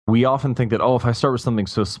We often think that, oh, if I start with something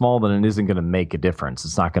so small, then it isn't going to make a difference.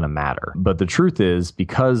 It's not going to matter. But the truth is,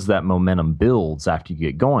 because that momentum builds after you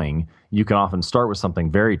get going, you can often start with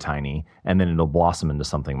something very tiny, and then it'll blossom into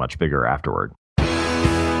something much bigger afterward.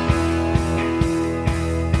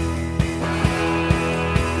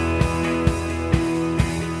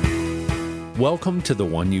 Welcome to The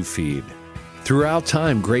One You Feed. Throughout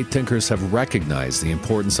time, great thinkers have recognized the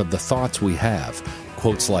importance of the thoughts we have.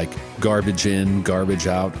 Quotes like garbage in, garbage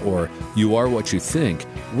out, or you are what you think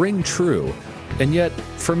ring true. And yet,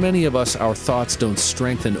 for many of us, our thoughts don't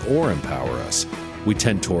strengthen or empower us. We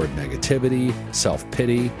tend toward negativity,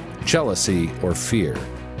 self-pity, jealousy, or fear.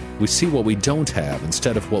 We see what we don't have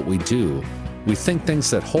instead of what we do. We think things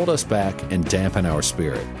that hold us back and dampen our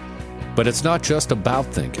spirit. But it's not just about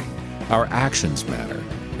thinking. Our actions matter.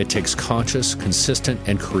 It takes conscious, consistent,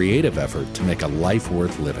 and creative effort to make a life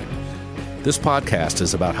worth living. This podcast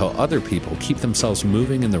is about how other people keep themselves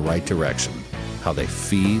moving in the right direction, how they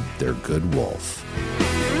feed their good wolf.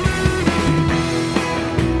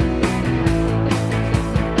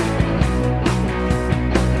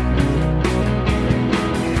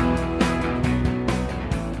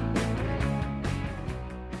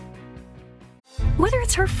 Whether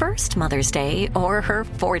it's her first Mother's Day or her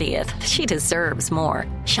 40th, she deserves more.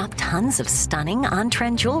 Shop tons of stunning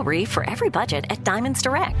on-trend jewelry for every budget at Diamonds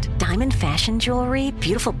Direct. Diamond fashion jewelry,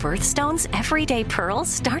 beautiful birthstones, everyday pearls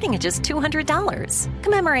starting at just $200.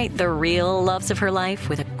 Commemorate the real loves of her life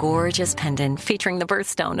with a gorgeous pendant featuring the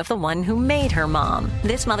birthstone of the one who made her mom.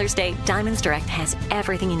 This Mother's Day, Diamonds Direct has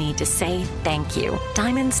everything you need to say thank you.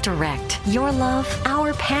 Diamonds Direct. Your love,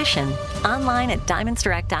 our passion. Online at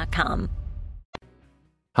diamondsdirect.com.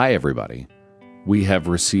 Hi, everybody. We have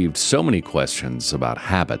received so many questions about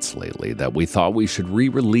habits lately that we thought we should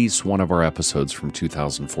re-release one of our episodes from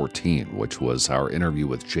 2014, which was our interview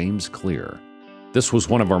with James Clear. This was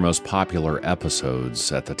one of our most popular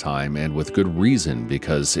episodes at the time, and with good reason,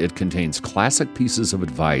 because it contains classic pieces of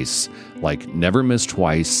advice like never miss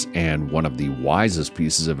twice, and one of the wisest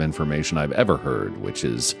pieces of information I've ever heard, which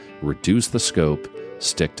is reduce the scope,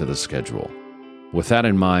 stick to the schedule. With that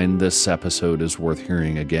in mind, this episode is worth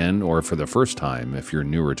hearing again or for the first time if you're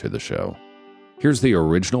newer to the show. Here's the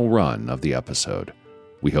original run of the episode.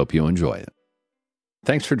 We hope you enjoy it.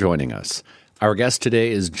 Thanks for joining us. Our guest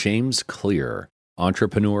today is James Clear,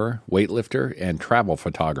 entrepreneur, weightlifter, and travel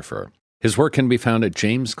photographer. His work can be found at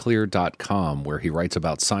jamesclear.com, where he writes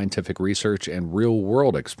about scientific research and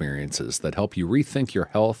real-world experiences that help you rethink your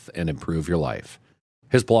health and improve your life.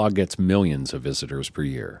 His blog gets millions of visitors per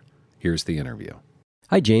year. Here's the interview.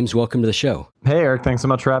 Hi, James. Welcome to the show. Hey, Eric. Thanks so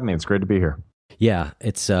much for having me. It's great to be here. Yeah,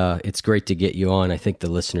 it's great to get you on. I think the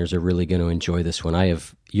listeners are really going to enjoy this one.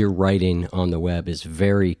 Your writing on the web is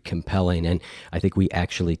very compelling, and I think we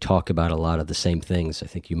actually talk about a lot of the same things. I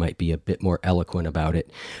think you might be a bit more eloquent about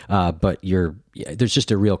it, but there's just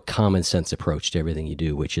a real common sense approach to everything you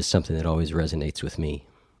do, which is something that always resonates with me.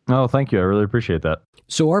 Oh, thank you. I really appreciate that.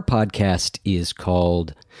 So our podcast is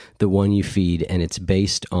called The One You Feed, and it's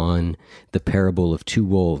based on the parable of two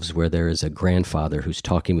wolves, where there is a grandfather who's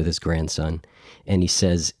talking with his grandson, and he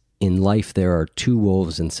says, in life there are two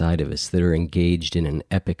wolves inside of us that are engaged in an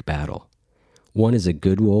epic battle. One is a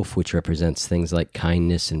good wolf, which represents things like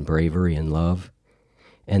kindness and bravery and love,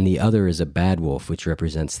 and the other is a bad wolf, which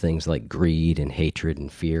represents things like greed and hatred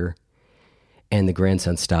and fear. And the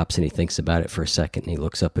grandson stops and he thinks about it for a second, and he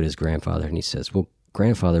looks up at his grandfather and he says, well,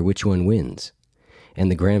 grandfather, which one wins? And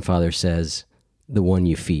the grandfather says, the one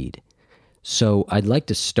you feed. So I'd like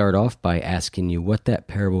to start off by asking you what that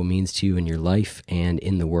parable means to you in your life and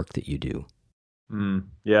in the work that you do.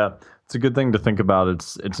 Yeah, it's a good thing to think about.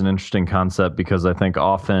 It's an interesting concept because I think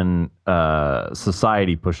often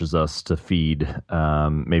society pushes us to feed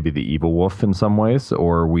maybe the evil wolf in some ways,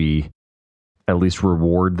 or we at least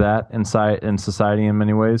reward that in society in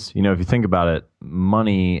many ways. You know, if you think about it,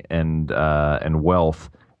 money and wealth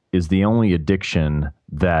is the only addiction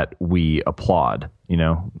that we applaud. You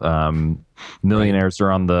know, millionaires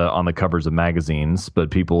are on the covers of magazines, but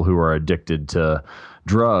people who are addicted to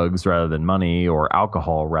drugs rather than money, or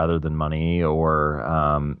alcohol rather than money, or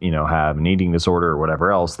have an eating disorder or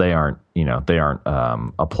whatever else, they aren't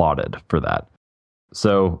applauded for that.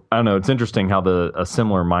 So I don't know. It's interesting how a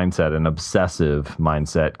similar mindset, an obsessive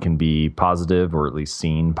mindset, can be positive, or at least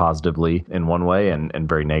seen positively in one way and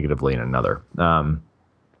very negatively in another.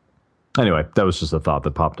 Anyway, that was just a thought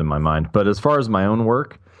that popped in my mind. But as far as my own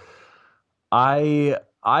work, I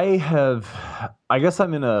guess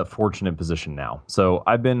I'm in a fortunate position now. So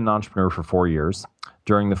I've been an entrepreneur for 4 years.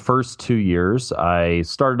 During the first 2 years, I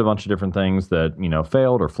started a bunch of different things that,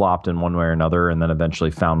 failed or flopped in one way or another, and then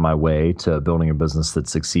eventually found my way to building a business that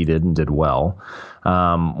succeeded and did well.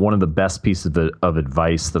 One of the best pieces of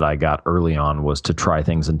advice that I got early on was to try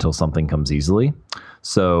things until something comes easily.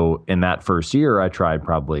 So in that first year, I tried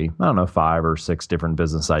probably, 5 or 6 different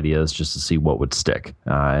business ideas just to see what would stick.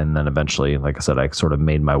 And then eventually, like I said, I sort of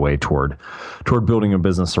made my way toward building a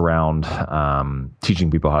business around teaching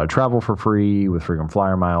people how to travel for free with frequent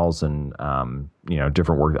flyer miles and,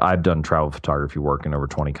 different work. I've done travel photography work in over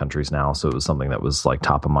 20 countries now. So it was something that was like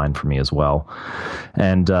top of mind for me as well.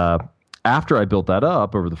 And, after I built that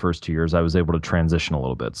up over the first 2 years, I was able to transition a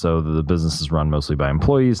little bit. So the business is run mostly by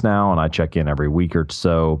employees now, and I check in every week or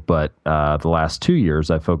so. But the last 2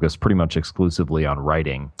 years, I focused pretty much exclusively on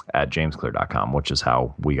writing at jamesclear.com, which is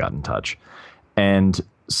how we got in touch. And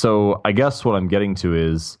so I guess what I'm getting to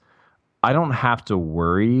is I don't have to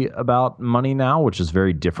worry about money now, which is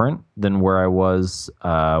very different than where I was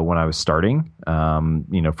when I was starting,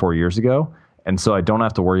 4 years ago. And so I don't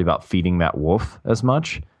have to worry about feeding that wolf as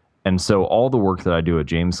much. And so all the work that I do at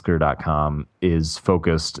jamesclear.com is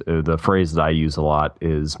focused. The phrase that I use a lot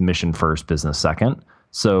is mission first, business second.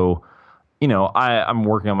 So, I'm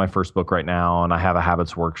working on my first book right now, and I have a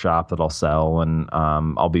habits workshop that I'll sell, and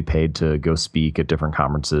I'll be paid to go speak at different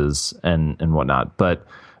conferences and whatnot. But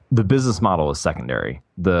the business model is secondary.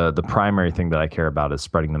 The primary thing that I care about is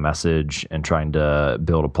spreading the message and trying to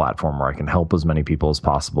build a platform where I can help as many people as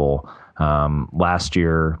possible. Last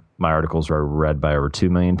year, my articles were read by over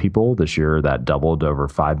 2 million people. This year, that doubled to over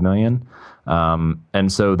 5 million.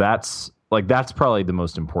 And so that's probably the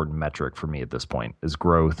most important metric for me at this point is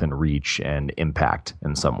growth and reach and impact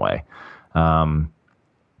in some way.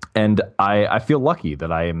 And I feel lucky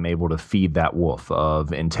that I am able to feed that wolf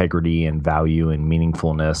of integrity and value and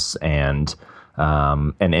meaningfulness and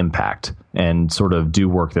impact, and sort of do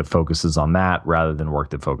work that focuses on that rather than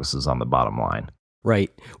work that focuses on the bottom line.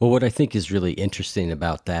 Right. Well, what I think is really interesting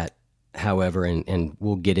about that, however, and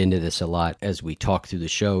we'll get into this a lot as we talk through the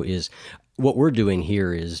show, is what we're doing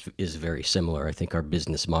here is very similar. I think our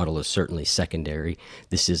business model is certainly secondary.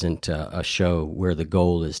 This isn't a show where the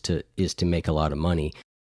goal is to make a lot of money.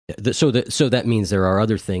 So that means there are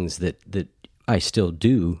other things that I still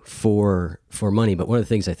do for money. But one of the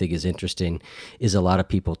things I think is interesting is a lot of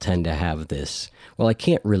people tend to have this, well, I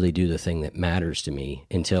can't really do the thing that matters to me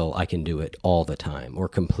until I can do it all the time or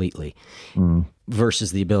completely,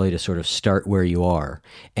 versus the ability to sort of start where you are.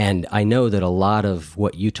 And I know that a lot of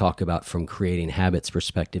what you talk about from creating habits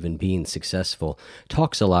perspective and being successful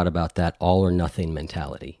talks a lot about that all or nothing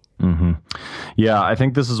mentality. Mm-hmm. Yeah, I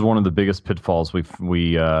think this is one of the biggest pitfalls we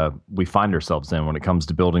find ourselves in when it comes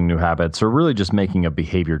to building new habits, or really just making a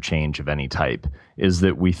behavior change of any type, is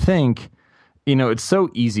that we think, it's so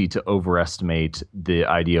easy to overestimate the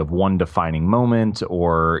idea of one defining moment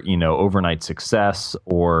or, overnight success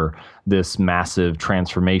or this massive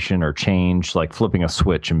transformation or change, like flipping a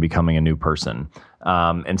switch and becoming a new person.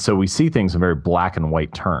 And so we see things in very black and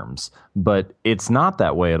white terms, but it's not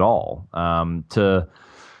that way at all.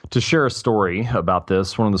 To share a story about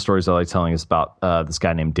this, one of the stories I like telling is about this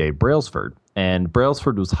guy named Dave Brailsford. And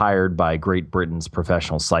Brailsford was hired by Great Britain's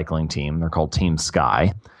professional cycling team. They're called Team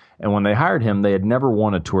Sky. And when they hired him, they had never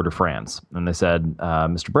won a Tour de France. And they said,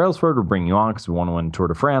 Mr. Brailsford, we're bringing you on because we want to win Tour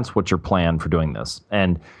de France. What's your plan for doing this?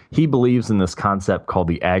 And he believes in this concept called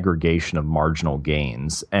the aggregation of marginal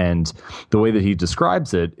gains. And the way that he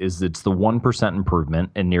describes it is it's the 1%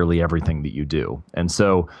 improvement in nearly everything that you do. And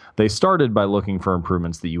so they started by looking for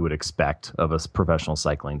improvements that you would expect of a professional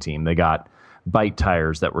cycling team. They got bike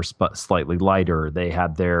tires that were slightly lighter. They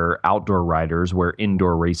had their outdoor riders wear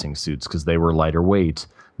indoor racing suits because they were lighter weight.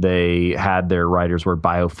 They had their riders wear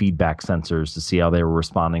biofeedback sensors to see how they were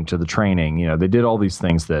responding to the training. They did all these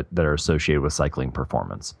things that are associated with cycling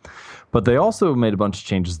performance. But they also made a bunch of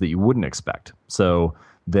changes that you wouldn't expect. So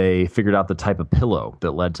they figured out the type of pillow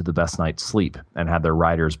that led to the best night's sleep and had their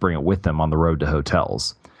riders bring it with them on the road to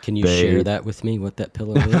hotels. Can you share that with me, what that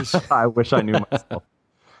pillow is? I wish I knew myself.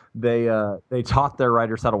 They taught their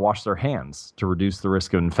riders how to wash their hands to reduce the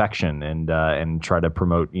risk of infection and try to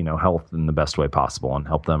promote health in the best way possible and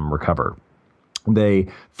help them recover. They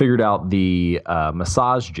figured out the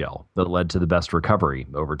massage gel that led to the best recovery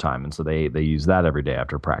over time, and so they use that every day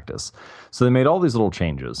after practice. So they made all these little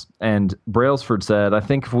changes, and Brailsford said, I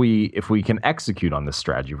think if we can execute on this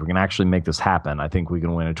strategy, if we can actually make this happen, I think we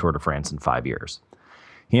can win a Tour de France in 5 years.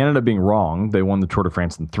 He ended up being wrong. They won the Tour de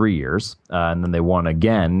France in 3 years, and then they won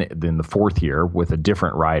again in the 4th year with a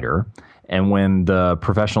different rider. And when the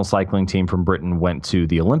professional cycling team from Britain went to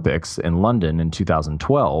the Olympics in London in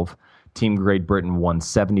 2012, Team Great Britain won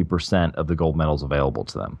 70% of the gold medals available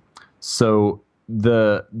to them. So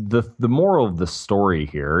the moral of the story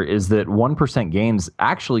here is that 1% gains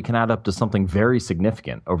actually can add up to something very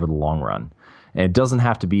significant over the long run. And it doesn't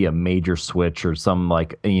have to be a major switch or some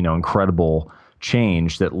incredible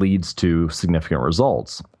change that leads to significant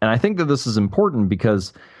results. And I think that this is important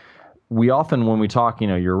because we often, when we talk,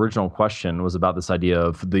 your original question was about this idea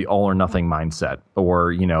of the all or nothing mindset,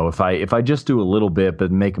 or, if I just do a little bit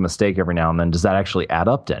but make a mistake every now and then, does that actually add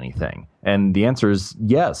up to anything? And the answer is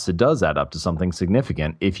yes, it does add up to something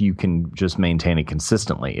significant if you can just maintain it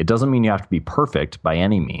consistently. It doesn't mean you have to be perfect by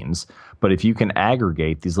any means, but if you can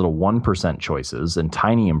aggregate these little 1% choices and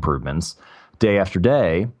tiny improvements day after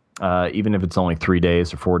day, even if it's only 3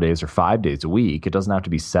 days or 4 days or 5 days a week, it doesn't have to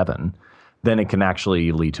be 7, then it can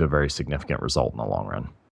actually lead to a very significant result in the long run.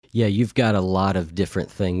 Yeah, you've got a lot of different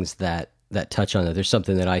things that touch on that. There's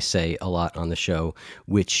something that I say a lot on the show,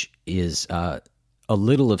 which is a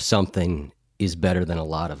little of something is better than a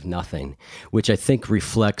lot of nothing, which I think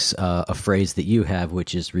reflects a phrase that you have,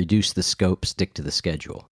 which is reduce the scope, stick to the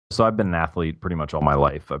schedule. So I've been an athlete pretty much all my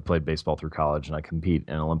life. I've played baseball through college, and I compete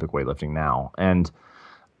in Olympic weightlifting now. And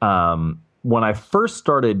when I first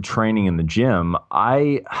started training in the gym,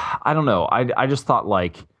 I don't know. I just thought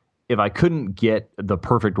if I couldn't get the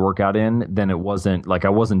perfect workout in, then it wasn't I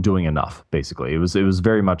wasn't doing enough. Basically, it was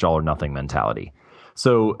very much all or nothing mentality.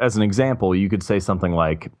 So as an example, you could say something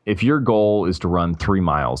like, if your goal is to run 3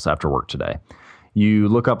 miles after work today, you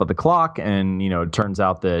look up at the clock and, it turns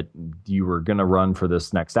out that you were going to run for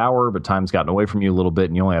this next hour, but time's gotten away from you a little bit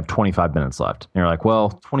and you only have 25 minutes left. And you're like, well,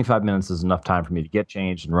 25 minutes is enough time for me to get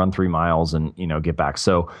changed and run 3 miles and, get back.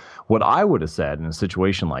 So what I would have said in a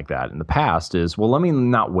situation like that in the past is, well, let me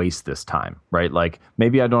not waste this time, right?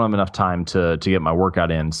 Maybe I don't have enough time to get my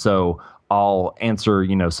workout in. So I'll answer,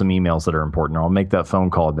 some emails that are important, or I'll make that phone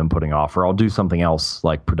call I've been putting off, or I'll do something else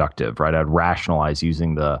productive, right? I'd rationalize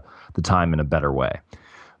using the time in a better way.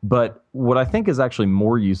 But what I think is actually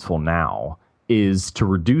more useful now is to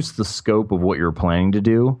reduce the scope of what you're planning to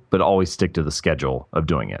do, but always stick to the schedule of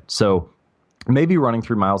doing it. So maybe running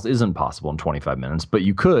 3 miles isn't possible in 25 minutes, but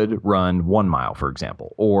you could run 1 mile, for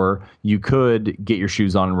example, or you could get your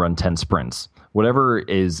shoes on and run 10 sprints, whatever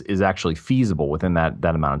is actually feasible within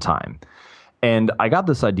that amount of time. And I got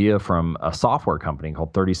this idea from a software company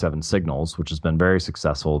called 37 Signals, which has been very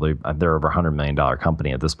successful. They're over $100 million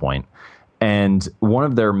company at this point. And one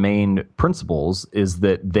of their main principles is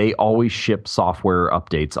that they always ship software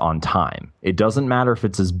updates on time. It doesn't matter if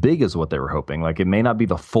it's as big as what they were hoping. It may not be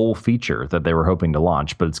the full feature that they were hoping to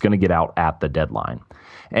launch, but it's going to get out at the deadline.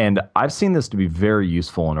 And I've seen this to be very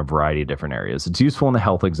useful in a variety of different areas. It's useful in the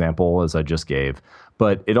health example, as I just gave,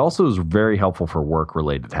 but it also is very helpful for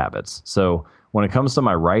work-related habits. So when it comes to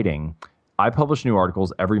my writing, I publish new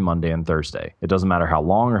articles every Monday and Thursday. It doesn't matter how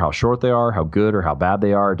long or how short they are, how good or how bad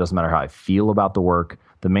they are. It doesn't matter how I feel about the work.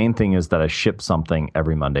 The main thing is that I ship something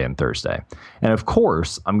every Monday and Thursday. And of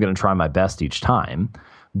course, I'm going to try my best each time.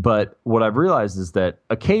 But what I've realized is that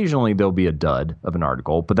occasionally there'll be a dud of an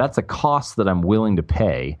article, but that's a cost that I'm willing to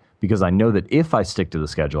pay because I know that if I stick to the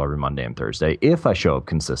schedule every Monday and Thursday, if I show up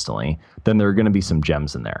consistently, then there are going to be some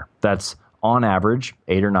gems in there. That's on average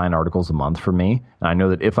 8 or 9 articles a month for me. And I know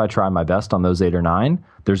that if I try my best on those 8 or 9,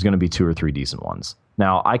 there's going to be 2 or 3 decent ones.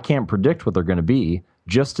 Now, I can't predict what they're going to be,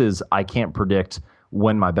 just as I can't predict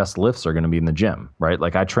when my best lifts are going to be in the gym, right?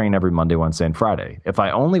 I train every Monday, Wednesday, and Friday. If I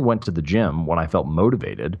only went to the gym when I felt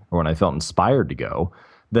motivated or when I felt inspired to go,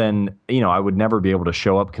 then, I would never be able to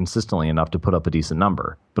show up consistently enough to put up a decent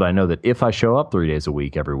number. But I know that if I show up 3 days a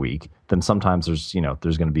week, every week, then sometimes there's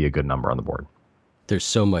going to be a good number on the board. There's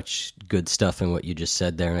so much good stuff in what you just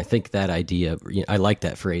said there. And I think that idea, I like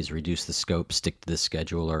that phrase, reduce the scope, stick to the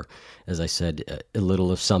schedule, or as I said, a little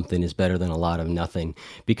of something is better than a lot of nothing.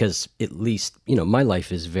 Because at least, my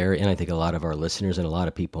life is very, and I think a lot of our listeners and a lot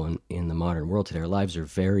of people in the modern world today, our lives are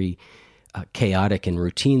very chaotic, and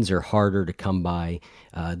routines are harder to come by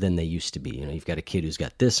than they used to be. You've got a kid who's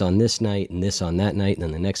got this on this night and this on that night, and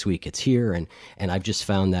then the next week it's here. And I've just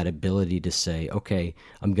found that ability to say, okay,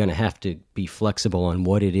 I'm going to have to be flexible on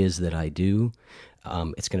what it is that I do.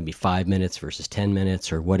 It's going to be 5 minutes versus 10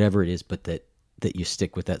 minutes or whatever it is, but that you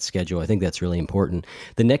stick with that schedule. I think that's really important.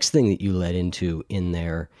 The next thing that you led into in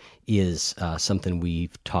there is something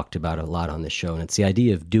we've talked about a lot on the show, and it's the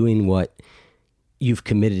idea of doing what you've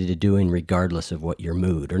committed to doing regardless of what your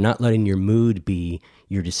mood, or not letting your mood be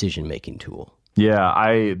your decision-making tool.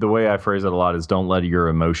 Yeah, the way I phrase it a lot is don't let your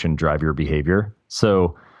emotion drive your behavior.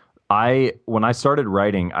 So when I started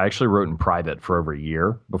writing, I actually wrote in private for over a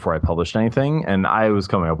year before I published anything, and I was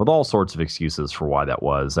coming up with all sorts of excuses for why that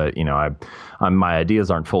was. My ideas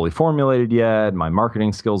aren't fully formulated yet. My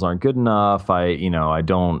marketing skills aren't good enough.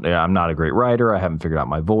 I'm not a great writer. I haven't figured out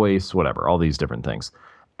my voice, whatever, all these different things.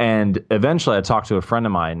 And eventually I talked to a friend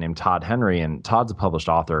of mine named Todd Henry, and Todd's a published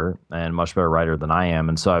author and much better writer than I am.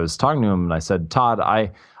 And so I was talking to him and I said, Todd, I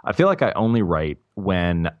feel like I only write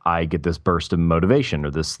when I get this burst of motivation or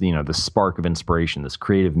this spark of inspiration, this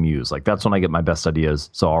creative muse. Like that's when I get my best ideas.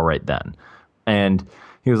 So I'll write then. And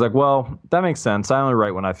he was like, well, that makes sense. I only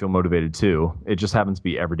write when I feel motivated too. It just happens to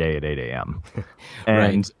be every day at 8 a.m.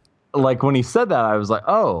 And right. Like when he said that, I was like,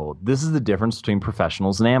 oh, this is the difference between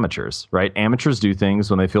professionals and amateurs, right? Amateurs do things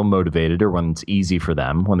when they feel motivated or when it's easy for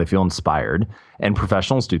them, when they feel inspired, and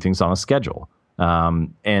professionals do things on a schedule.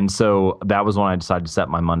 And so that was when I decided to set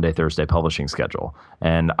my Monday, Thursday publishing schedule.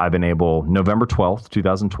 And I've been able, November 12th,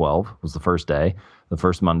 2012 was the first day, the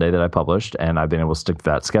first Monday that I published, and I've been able to stick to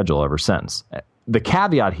that schedule ever since. The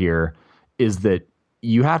caveat here is that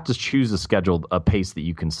you have to choose a pace that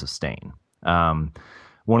you can sustain.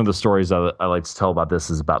 One of the stories I like to tell about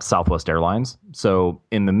this is about Southwest Airlines. So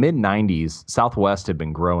in the mid-90s, Southwest had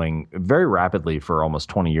been growing very rapidly for almost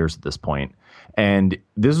 20 years at this point. And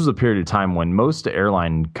this was a period of time when most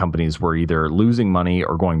airline companies were either losing money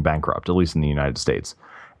or going bankrupt, at least in the United States.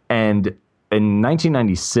 And in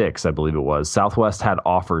 1996, I believe it was, Southwest had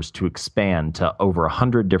offers to expand to over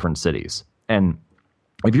 100 different cities. And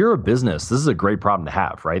if you're a business, this is a great problem to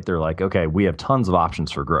have, right? They're like, okay, we have tons of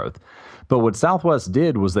options for growth. But what Southwest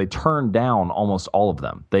did was they turned down almost all of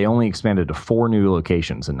them. They only expanded to 4 new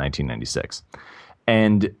locations in 1996.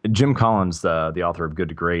 And Jim Collins, the author of Good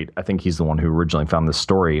to Great, I think he's the one who originally found this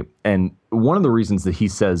story. And one of the reasons that he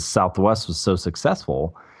says Southwest was so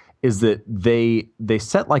successful is that they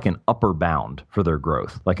set like an upper bound for their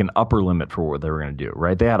growth, like an upper limit for what they were going to do,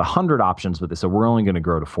 right? They had 100 options, but they said, we're only going to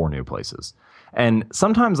grow to 4 new places. And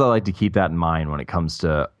sometimes I like to keep that in mind when it comes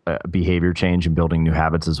to behavior change and building new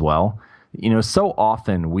habits as well. So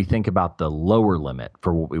often we think about the lower limit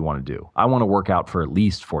for what we want to do. I want to work out for at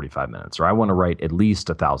least 45 minutes, or I want to write at least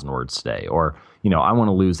 1,000 words today, or, I want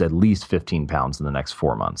to lose at least 15 pounds in the next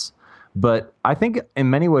 4 months. But I think in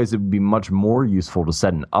many ways it would be much more useful to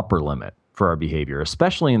set an upper limit for our behavior,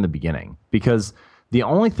 especially in the beginning, because the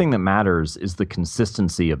only thing that matters is the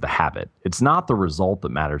consistency of the habit. It's not the result that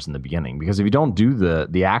matters in the beginning, because if you don't do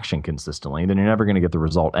the action consistently, then you're never going to get the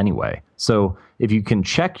result anyway. So if you can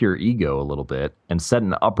check your ego a little bit and set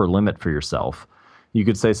an upper limit for yourself, you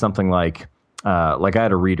could say something like I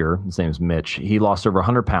had a reader, his name is Mitch. He lost over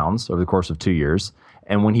 100 pounds over the course of 2 years.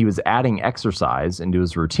 And when he was adding exercise into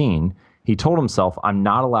his routine, he told himself, I'm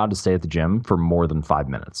not allowed to stay at the gym for more than 5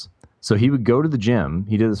 minutes. So he would go to the gym.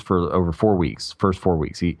 He did this for over 4 weeks, first 4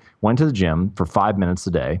 weeks. He went to the gym for 5 minutes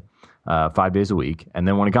a day, 5 days a week. And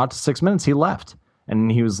then when it got to 6 minutes, he left.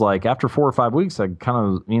 And he was like, after 4 or 5 weeks, I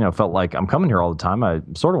kind of, felt like I'm coming here all the time. I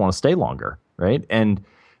sort of want to stay longer, right? And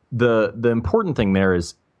the important thing there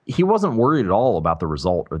is he wasn't worried at all about the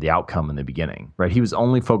result or the outcome in the beginning, right? He was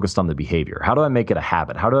only focused on the behavior. How do I make it a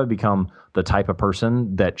habit? How do I become the type of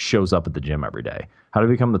person that shows up at the gym every day? How do I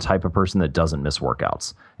become the type of person that doesn't miss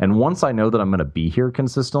workouts? And once I know that I'm going to be here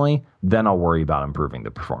consistently, then I'll worry about improving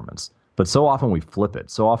the performance. But so often we flip it.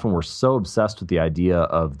 So often we're so obsessed with the idea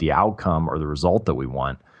of the outcome or the result that we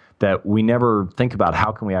want that we never think about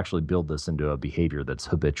how can we actually build this into a behavior that's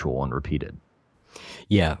habitual and repeated.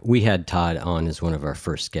 Yeah, we had Todd on as one of our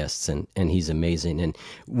first guests, and he's amazing. And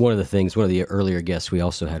one of the earlier guests we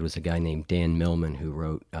also had was a guy named Dan Millman, who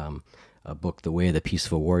wrote a book, The Way of the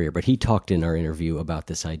Peaceful Warrior. But he talked in our interview about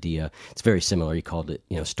this idea. It's very similar. He called it,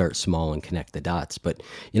 start small and connect the dots. But,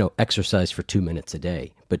 exercise for 2 minutes a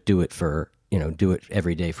day, but do it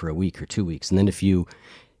every day for a week or 2 weeks. And then if you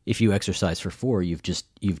exercise for 4,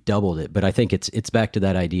 you've doubled it. But I think it's back to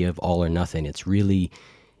that idea of all or nothing.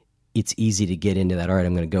 It's easy to get into that. All right,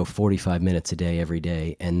 I'm going to go 45 minutes a day every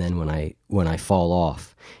day, and then when I fall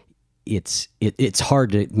off, it's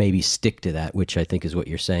hard to maybe stick to that, which I think is what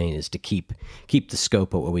you're saying, is to keep the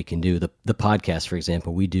scope of what we can do. The podcast, for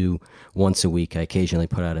example, we do once a week. I occasionally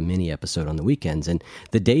put out a mini episode on the weekends, and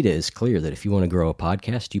the data is clear that if you want to grow a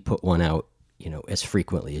podcast, you put one out as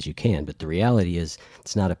frequently as you can. But the reality is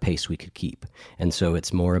it's not a pace we could keep, and so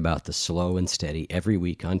it's more about the slow and steady. Every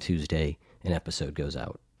week on Tuesday, an episode goes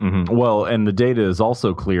out. Mm-hmm. Well, and the data is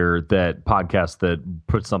also clear that podcasts that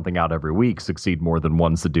put something out every week succeed more than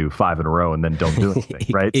ones that do 5 in a row and then don't do anything,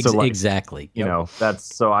 right? Exactly.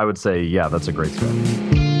 So I would say, yeah, that's a great strategy.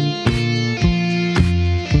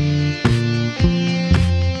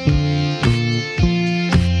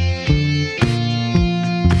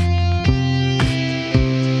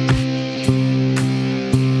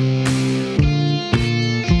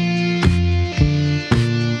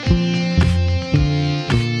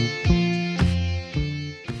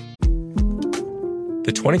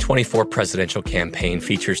 The 2024 presidential campaign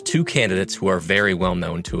features two candidates who are very well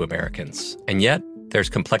known to Americans. And yet, there's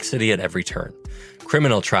complexity at every turn.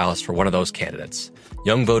 Criminal trials for one of those candidates.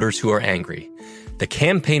 Young voters who are angry. The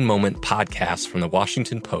Campaign Moment podcast from the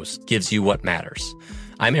Washington Post gives you what matters.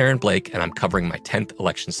 I'm Aaron Blake, and I'm covering my 10th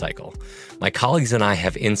election cycle. My colleagues and I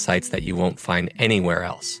have insights that you won't find anywhere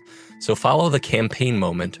else. So follow The Campaign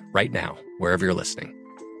Moment right now, wherever you're listening.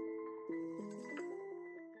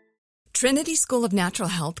 Trinity School of Natural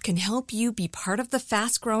Health can help you be part of the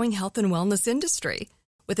fast-growing health and wellness industry.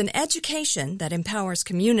 With an education that empowers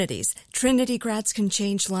communities, Trinity grads can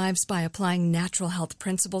change lives by applying natural health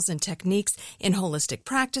principles and techniques in holistic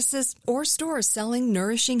practices or stores selling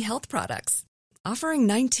nourishing health products. Offering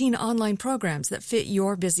 19 online programs that fit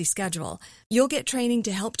your busy schedule, you'll get training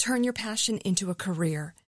to help turn your passion into a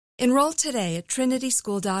career. Enroll today at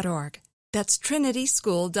trinityschool.org. That's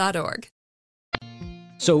trinityschool.org.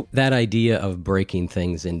 So that idea of breaking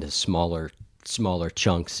things into smaller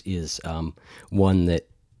chunks is one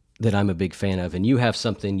that I'm a big fan of. And you have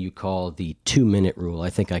something you call the 2-minute rule.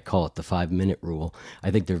 I think I call it the 5-minute rule.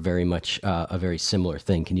 I think they're very much a very similar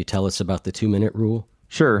thing. Can you tell us about the 2-minute rule?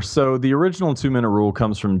 Sure. So the original 2-minute rule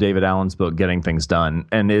comes from David Allen's book, Getting Things Done.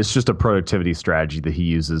 And it's just a productivity strategy that he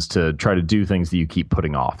uses to try to do things that you keep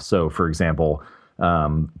putting off. So, for example,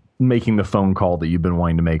 making the phone call that you've been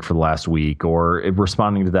wanting to make for the last week, or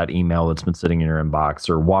responding to that email that's been sitting in your inbox,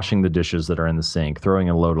 or washing the dishes that are in the sink,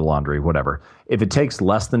 throwing a load of laundry, whatever. If it takes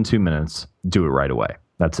less than 2 minutes, do it right away.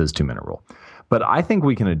 That's his 2-minute rule. But I think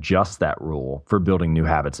we can adjust that rule for building new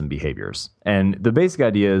habits and behaviors. And the basic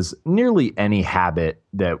idea is nearly any habit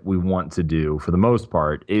that we want to do, for the most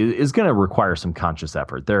part, is going to require some conscious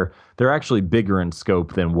effort. They're actually bigger in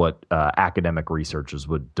scope than what academic researchers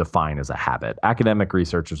would define as a habit. Academic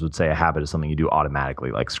researchers would say a habit is something you do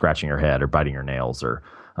automatically, like scratching your head or biting your nails or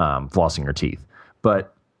flossing your teeth.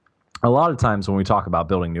 But a lot of times when we talk about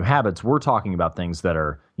building new habits, we're talking about things that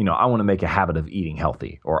are, I want to make a habit of eating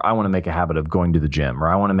healthy, or I want to make a habit of going to the gym, or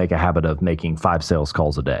I want to make a habit of making 5 sales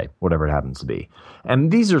calls a day, whatever it happens to be. And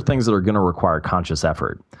these are things that are going to require conscious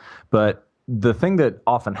effort. But the thing that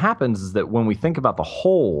often happens is that when we think about the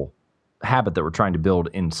whole habit that we're trying to build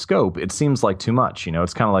in scope, it seems like too much.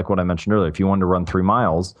 It's kind of like what I mentioned earlier. If you wanted to run 3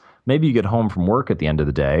 miles, maybe you get home from work at the end of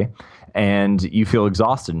the day and you feel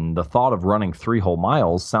exhausted, and the thought of running 3 whole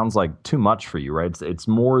miles sounds like too much for you, right? It's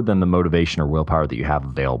more than the motivation or willpower that you have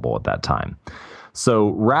available at that time. So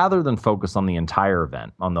rather than focus on the entire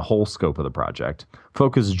event, on the whole scope of the project,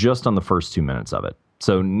 focus just on the first 2 minutes of it.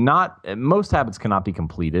 So most habits cannot be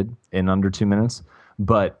completed in under 2 minutes,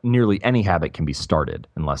 but nearly any habit can be started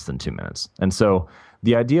in less than 2 minutes. And so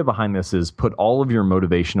the idea behind this is put all of your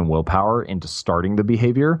motivation and willpower into starting the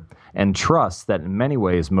behavior, and trust that in many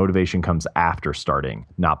ways motivation comes after starting,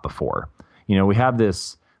 not before. We have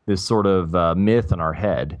this sort of myth in our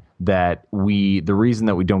head that the reason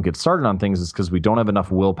that we don't get started on things is because we don't have enough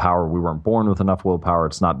willpower. We weren't born with enough willpower.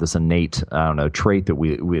 It's not this innate, trait that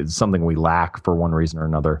it's something we lack for one reason or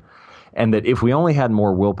another. And that if we only had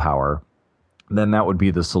more willpower, then that would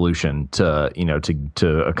be the solution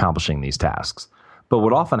to accomplishing these tasks. But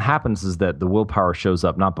what often happens is that the willpower shows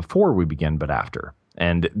up not before we begin, but after.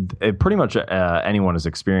 And pretty much anyone has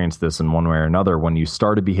experienced this in one way or another. When you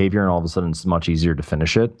start a behavior and all of a sudden it's much easier to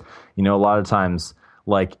finish it. A lot of times,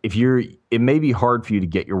 like it may be hard for you to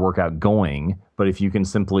get your workout going, but if you can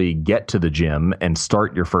simply get to the gym and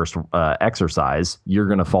start your first exercise, you're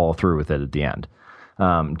going to follow through with it at the end,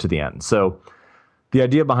 to the end. So the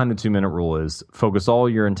idea behind the 2-minute rule is focus all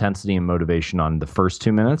your intensity and motivation on the first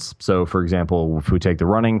 2 minutes. So, for example, if we take the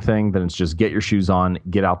running thing, then it's just get your shoes on,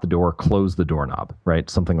 get out the door, close the doorknob, right?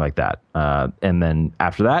 Something like that. And then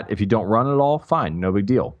after that, if you don't run at all, fine, no big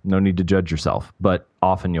deal. No need to judge yourself. But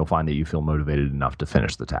often you'll find that you feel motivated enough to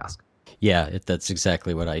finish the task. Yeah, that's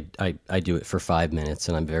exactly what I do it for 5 minutes,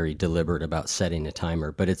 and I'm very deliberate about setting a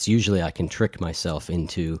timer. But it's usually I can trick myself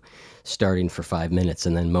into starting for 5 minutes,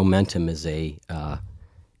 and then momentum is a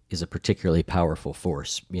particularly powerful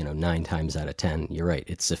force. 9 times out of 10, you're right.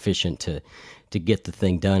 It's sufficient to get the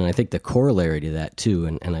thing done. And I think the corollary to that too,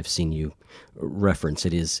 and I've seen you reference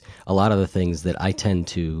it, is a lot of the things that I tend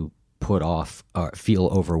to put off feel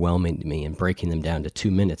overwhelming to me, and breaking them down to 2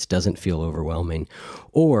 minutes doesn't feel overwhelming.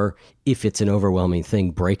 Or if it's an overwhelming thing,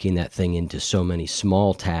 breaking that thing into so many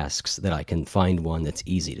small tasks that I can find one that's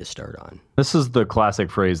easy to start on. This is the classic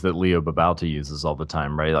phrase that Leo Babauta uses all the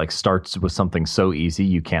time, right? Like, starts with something so easy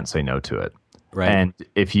you can't say no to it. Right. And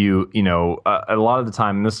if a lot of the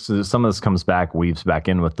time, some of this weaves back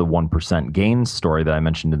in with the 1% gain story that I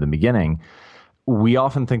mentioned in the beginning. We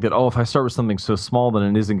often think that, if I start with something so small, then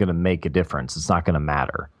it isn't going to make a difference. It's not going to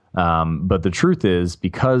matter. But the truth is,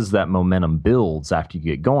 because that momentum builds after you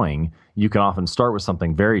get going, you can often start with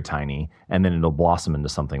something very tiny, and then it'll blossom into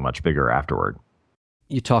something much bigger afterward.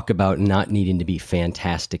 You talk about not needing to be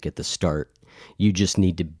fantastic at the start. You just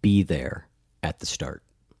need to be there at the start.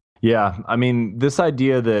 Yeah, I mean, this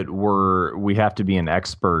idea that we have to be an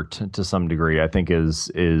expert to some degree, I think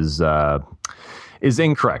is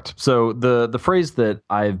incorrect. So the phrase that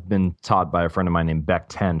I've been taught by a friend of mine named Beck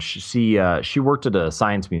Tench, she worked at a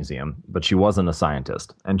science museum, but she wasn't a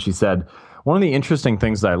scientist. And she said, one of the interesting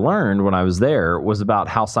things that I learned when I was there was about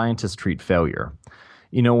how scientists treat failure.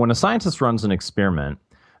 You know, when a scientist runs an experiment,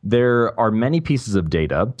 there are many pieces of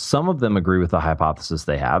data. Some of them agree with the hypothesis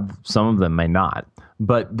they have. Some of them may not.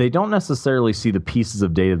 But they don't necessarily see the pieces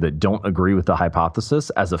of data that don't agree with the hypothesis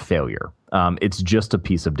as a failure. It's just a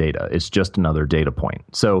piece of data. It's just another data point.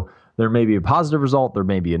 So there may be a positive result, there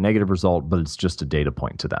may be a negative result, but it's just a data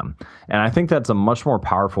point to them. And I think that's a much more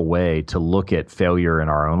powerful way to look at failure in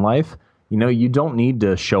our own life. You know, you don't need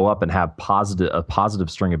to show up and have a positive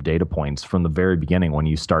string of data points from the very beginning when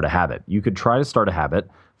you start a habit. You could try to start a habit,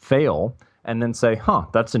 fail, and then say,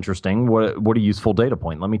 that's interesting. What a useful data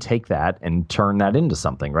point. Let me take that and turn that into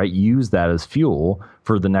something, right? Use that as fuel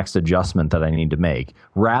for the next adjustment that I need to make,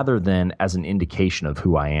 rather than as an indication of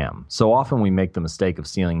who I am. So often we make the mistake of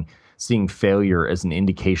seeing failure as an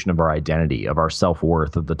indication of our identity, of our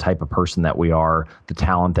self-worth, of the type of person that we are, the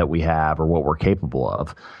talent that we have, or what we're capable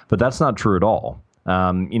of. But that's not true at all.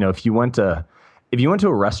 If you went to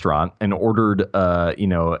a restaurant and ordered,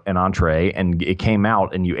 an entree and it came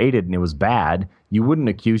out and you ate it and it was bad, you wouldn't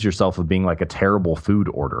accuse yourself of being like a terrible food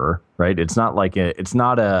orderer, right? It's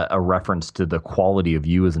not a reference to the quality of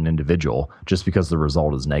you as an individual just because the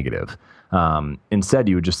result is negative. Instead,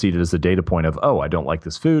 you would just see it as a data point of, I don't like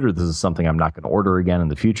this food, or this is something I'm not going to order again in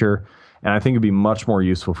the future. And I think it'd be much more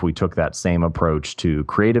useful if we took that same approach to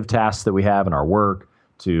creative tasks that we have in our work,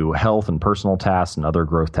 to health and personal tasks and other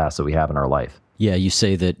growth tasks that we have in our life. Yeah, you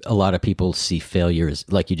say that a lot of people see failure as,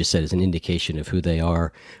 like you just said, as an indication of who they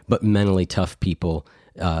are, but mentally tough people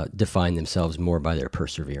define themselves more by their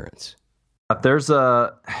perseverance. There's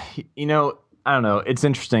I don't know. It's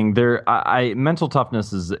interesting. Mental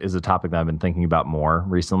toughness is a topic that I've been thinking about more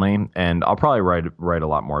recently, and I'll probably write a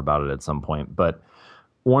lot more about it at some point. But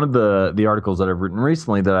one of the articles that I've written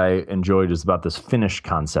recently that I enjoyed is about this Finnish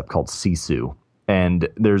concept called sisu. And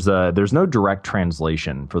there's no direct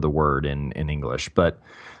translation for the word in English, but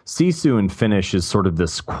sisu in Finnish is sort of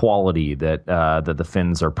this quality that the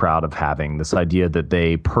Finns are proud of having. This idea that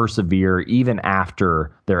they persevere even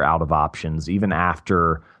after they're out of options, even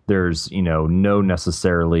after there's no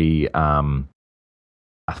necessarily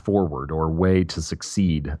forward or way to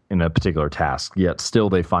succeed in a particular task. Yet still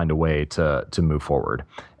they find a way to move forward.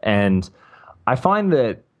 And I find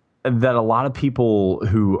that a lot of people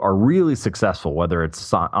who are really successful, whether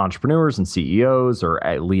it's entrepreneurs and CEOs or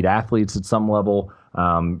elite athletes at some level,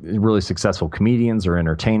 really successful comedians or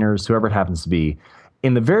entertainers, whoever it happens to be,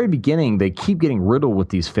 in the very beginning, they keep getting riddled with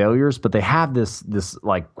these failures, but they have this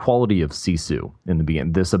like quality of sisu in the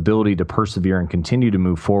beginning, this ability to persevere and continue to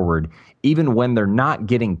move forward, even when they're not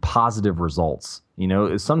getting positive results.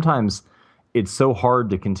 Sometimes it's so hard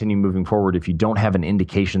to continue moving forward if you don't have an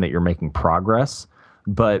indication that you're making progress.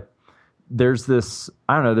 But there's this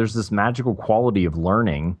magical quality of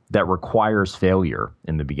learning that requires failure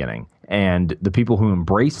in the beginning. And the people who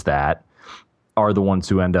embrace that are the ones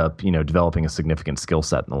who end up, developing a significant skill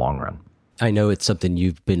set in the long run. I know it's something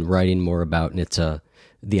you've been writing more about, and it's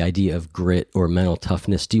the idea of grit or mental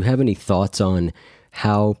toughness. Do you have any thoughts on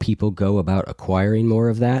how people go about acquiring more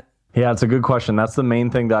of that? Yeah, it's a good question. That's the main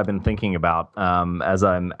thing that I've been thinking about as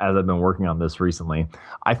I've been working on this recently.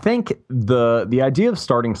 I think the idea of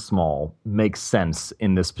starting small makes sense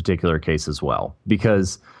in this particular case as well,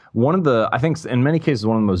 because I think in many cases,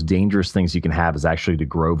 one of the most dangerous things you can have is actually to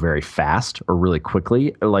grow very fast or really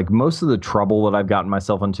quickly. Like most of the trouble that I've gotten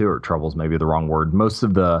myself into, or trouble's maybe the wrong word, most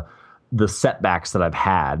of the setbacks that I've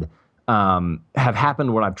had have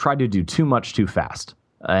happened when I've tried to do too much too fast.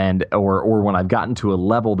 Or when I've gotten to a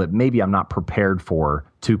level that maybe I'm not prepared for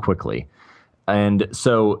too quickly. And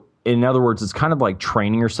so, in other words, it's kind of like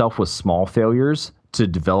training yourself with small failures to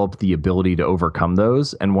develop the ability to overcome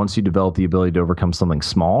those. And once you develop the ability to overcome something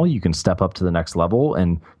small, you can step up to the next level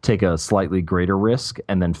and take a slightly greater risk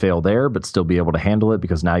and then fail there, but still be able to handle it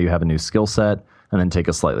because now you have a new skill set, and then take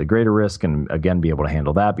a slightly greater risk and again be able to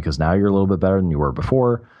handle that because now you're a little bit better than you were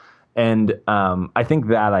before. And I think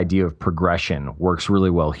that idea of progression works really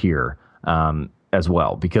well here as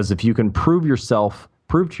well, because if you can prove to yourself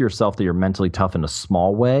that you're mentally tough in a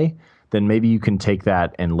small way, then maybe you can take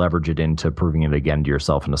that and leverage it into proving it again to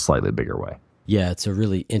yourself in a slightly bigger way. Yeah, it's a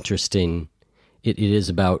really interesting. It is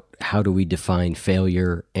about how do we define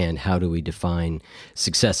failure and how do we define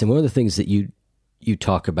success. And one of the things that you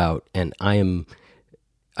talk about, and I've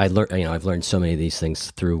learned so many of these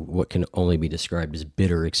things through what can only be described as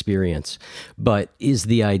bitter experience, but is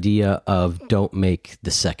the idea of don't make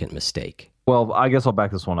the second mistake. Well, I guess I'll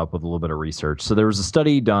back this one up with a little bit of research. So there was a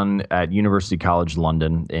study done at University College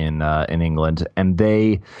London in England, and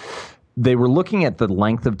they were looking at the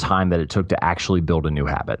length of time that it took to actually build a new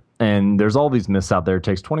habit. And there's all these myths out there. It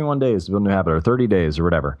takes 21 days to build a new habit or 30 days or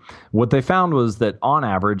whatever. What they found was that on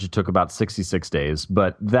average, it took about 66 days.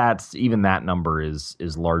 But even that number is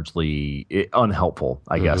largely unhelpful,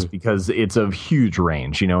 I guess, because it's a huge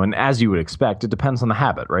range, and as you would expect, it depends on the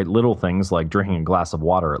habit, right? Little things like drinking a glass of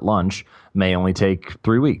water at lunch may only take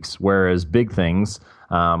 3 weeks, whereas big things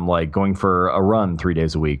like going for a run 3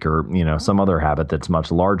 days a week or, some other habit that's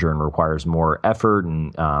much larger and requires more effort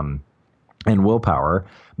and willpower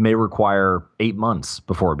may require 8 months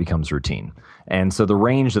before it becomes routine. And so the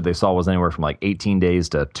range that they saw was anywhere from like 18 days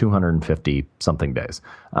to 250 something days.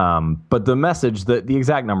 But the message, the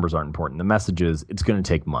exact numbers aren't important. The message is it's going to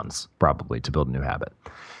take months probably to build a new habit.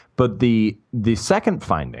 But the second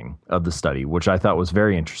finding of the study, which I thought was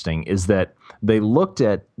very interesting, is that they looked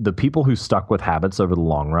at the people who stuck with habits over the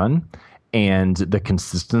long run and the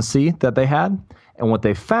consistency that they had. And what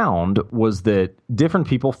they found was that different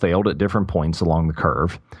people failed at different points along the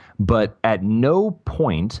curve, but at no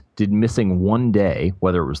point did missing one day,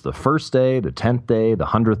 whether it was the first day, the 10th day, the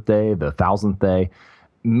 100th day, the 1000th day,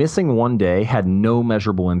 missing one day had no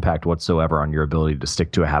measurable impact whatsoever on your ability to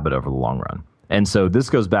stick to a habit over the long run. And so this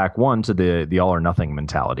goes back, one, to the all or nothing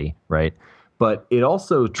mentality, right? But it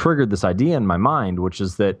also triggered this idea in my mind, which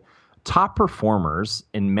is that top performers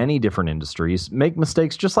in many different industries make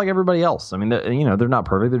mistakes just like everybody else. I mean, they're not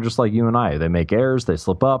perfect. They're just like you and I. They make errors. They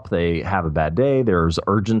slip up. They have a bad day. There's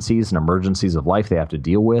urgencies and emergencies of life they have to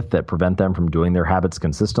deal with that prevent them from doing their habits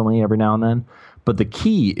consistently every now and then. But the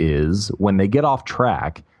key is when they get off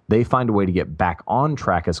track, they find a way to get back on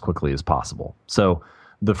track as quickly as possible. So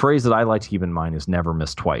the phrase that I like to keep in mind is never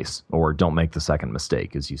miss twice, or don't make the second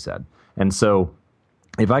mistake, as you said. And so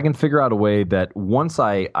if I can figure out a way that once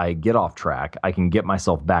I get off track, I can get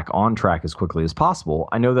myself back on track as quickly as possible,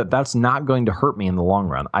 I know that that's not going to hurt me in the long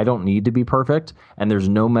run. I don't need to be perfect, and there's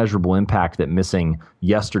no measurable impact that missing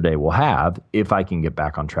yesterday will have if I can get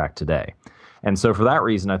back on track today. And so for that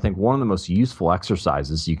reason, I think one of the most useful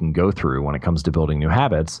exercises you can go through when it comes to building new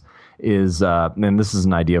habits is, and this is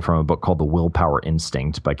an idea from a book called The Willpower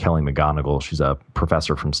Instinct by Kelly McGonigal. She's a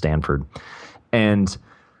professor from Stanford. And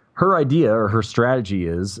her idea or her strategy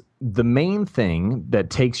is the main thing that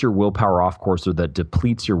takes your willpower off course or that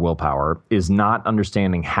depletes your willpower is not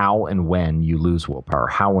understanding how and when you lose willpower,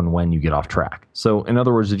 how and when you get off track. So in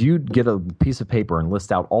other words, if you get a piece of paper and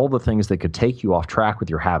list out all the things that could take you off track with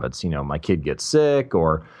your habits, my kid gets sick,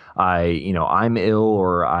 or I'm ill,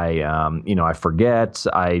 or I forget,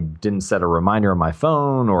 I didn't set a reminder on my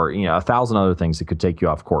phone, or 1,000 other things that could take you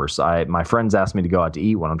off course. My friends asked me to go out to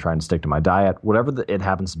eat when I'm trying to stick to my diet, whatever it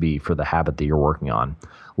happens to be for the habit that you're working on.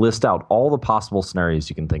 List out all the possible scenarios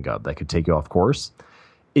you can think of that could take you off course.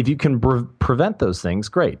 If you can prevent those things,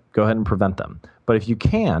 great. Go ahead and prevent them. But if you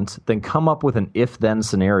can't, then come up with an if-then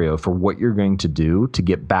scenario for what you're going to do to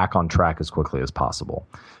get back on track as quickly as possible.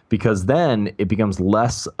 Because then it becomes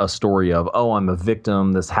less a story of, oh, I'm a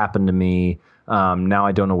victim, this happened to me, now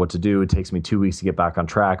I don't know what to do, it takes me 2 weeks to get back on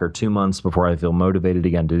track, or 2 months before I feel motivated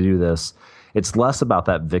again to do this. It's less about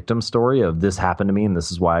that victim story of this happened to me and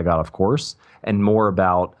this is why I got off course, and more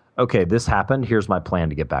about, okay, this happened, here's my plan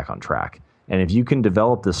to get back on track. And if you can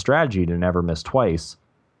develop this strategy to never miss twice,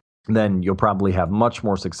 then you'll probably have much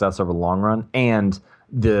more success over the long run. And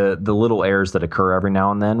the little errors that occur every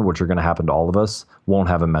now and then, which are going to happen to all of us, won't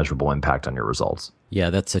have a measurable impact on your results. Yeah,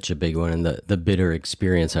 that's such a big one. And the bitter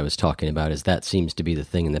experience I was talking about is that seems to be the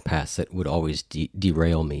thing in the past that would always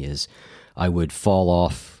derail me is I would fall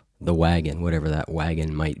off the wagon, whatever that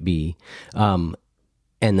wagon might be, and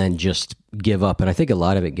then just give up. And I think a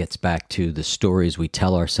lot of it gets back to the stories we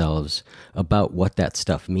tell ourselves about what that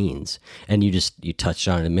stuff means. And you touched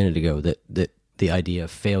on it a minute ago that the idea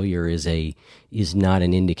of failure is not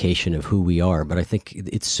an indication of who we are. But I think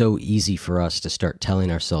it's so easy for us to start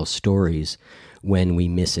telling ourselves stories when we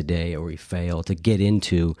miss a day or we fail, to get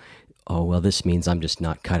into, oh, well, this means I'm just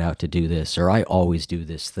not cut out to do this, or I always do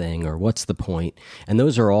this thing, or what's the point? And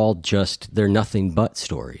those are all they're nothing but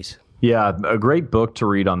stories. Yeah, a great book to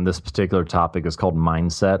read on this particular topic is called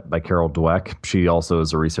Mindset by Carol Dweck. She also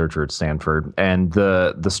is a researcher at Stanford. And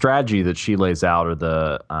the strategy that she lays out, or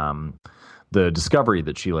the the discovery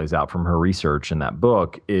that she lays out from her research in that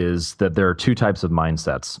book is that there are two types of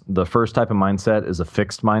mindsets. The first type of mindset is a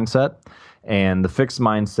fixed mindset. And the fixed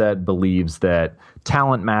mindset believes that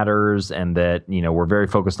talent matters and that, we're very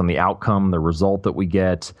focused on the outcome, the result that we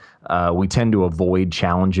get. We tend to avoid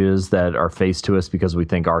challenges that are faced to us because we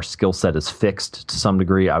think our skill set is fixed to some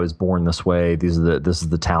degree. I was born this way. This is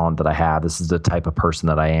the talent that I have. This is the type of person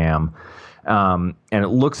that I am. And it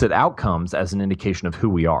looks at outcomes as an indication of who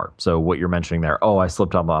we are. So what you're mentioning there, I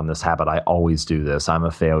slipped up on this habit. I always do this. I'm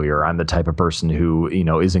a failure. I'm the type of person who,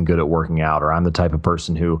 isn't good at working out, or I'm the type of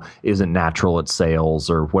person who isn't natural at sales,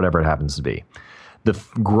 or whatever it happens to be. The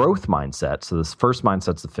growth mindset, so this first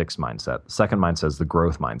mindset's the fixed mindset. The second mindset is the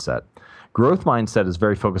growth mindset. Growth mindset is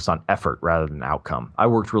very focused on effort rather than outcome. I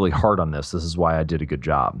worked really hard on this. This is why I did a good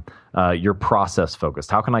job. You're process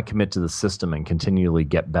focused. How can I commit to the system and continually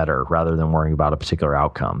get better rather than worrying about a particular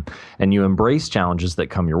outcome? And you embrace challenges that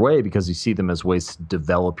come your way because you see them as ways to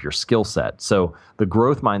develop your skill set. So the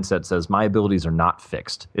growth mindset says my abilities are not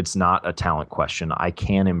fixed. It's not a talent question. I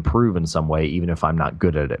can improve in some way even if I'm not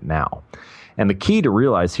good at it now. And the key to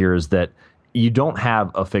realize here is that you don't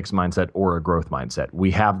have a fixed mindset or a growth mindset.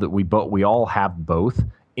 We all have both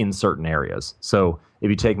in certain areas. So if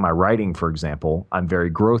you take my writing, for example, I'm very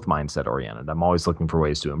growth mindset oriented. I'm always looking for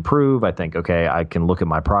ways to improve. I think, okay, I can look at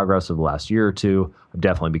my progress over the last year or two. I've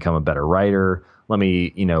definitely become a better writer. Let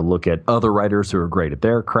me, look at other writers who are great at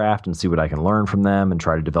their craft and see what I can learn from them and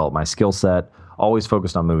try to develop my skill set. Always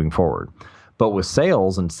focused on moving forward. But with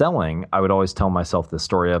sales and selling, I would always tell myself this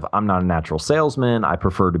story of I'm not a natural salesman. I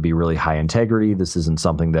prefer to be really high integrity. This isn't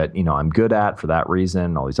something that, I'm good at for that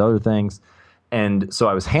reason, all these other things. And so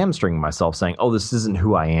I was hamstringing myself saying, this isn't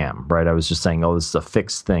who I am, right? I was just saying, this is a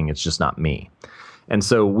fixed thing. It's just not me. And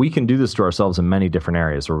so we can do this to ourselves in many different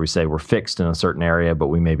areas where we say we're fixed in a certain area, but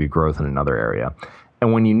we may be growth in another area.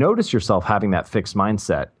 And when you notice yourself having that fixed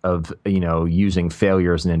mindset of, using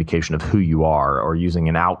failure as an indication of who you are, or using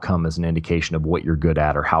an outcome as an indication of what you're good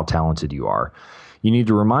at or how talented you are, you need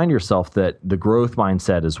to remind yourself that the growth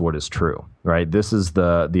mindset is what is true, right? This is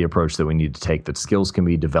the approach that we need to take, that skills can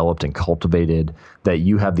be developed and cultivated, that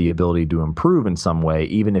you have the ability to improve in some way,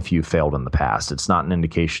 even if you failed in the past. It's not an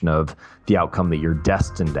indication of the outcome that you're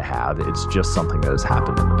destined to have. It's just something that has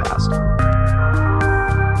happened in the past.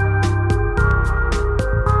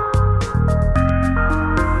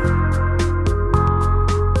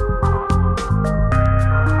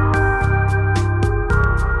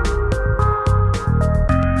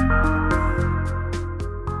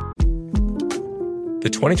 The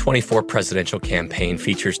 2024 presidential campaign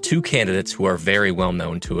features two candidates who are very well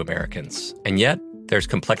known to Americans. And yet, there's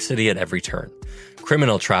complexity at every turn.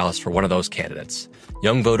 Criminal trials for one of those candidates.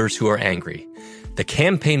 Young voters who are angry. The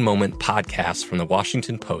Campaign Moment podcast from the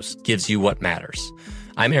Washington Post gives you what matters.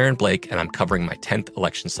 I'm Aaron Blake, and I'm covering my 10th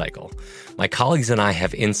election cycle. My colleagues and I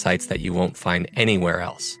have insights that you won't find anywhere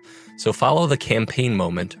else. So follow The Campaign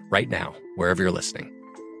Moment right now, wherever you're listening.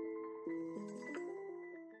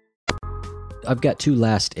 I've got two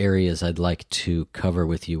last areas I'd like to cover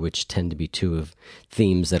with you, which tend to be two of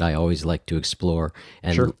themes that I always like to explore.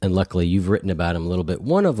 And, Sure. And luckily, you've written about them a little bit.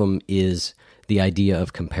 One of them is the idea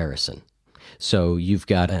of comparison. So you've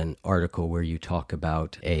got an article where you talk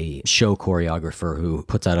about a show choreographer who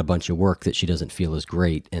puts out a bunch of work that she doesn't feel is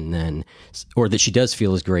great, or that she does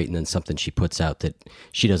feel is great, and then something she puts out that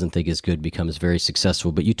she doesn't think is good becomes very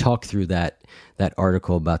successful. But you talk through that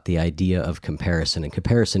article about the idea of comparison, and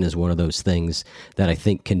comparison is one of those things that I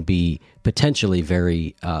think can be potentially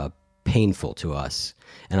very painful to us.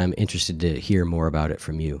 And I'm interested to hear more about it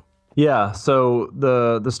from you. Yeah, so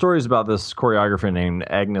the story is about this choreographer named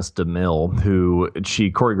Agnes DeMille, who she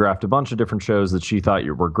choreographed a bunch of different shows that she thought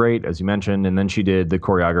were great, as you mentioned, and then she did the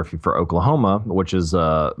choreography for Oklahoma, which is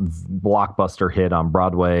a blockbuster hit on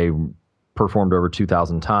Broadway, performed over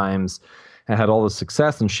 2,000 times, and had all this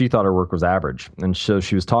success, and she thought her work was average. And so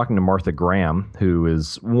she was talking to Martha Graham, who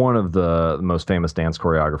is one of the most famous dance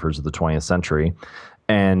choreographers of the 20th century.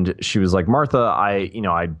 And she was like, Martha,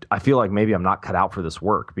 I feel like maybe I'm not cut out for this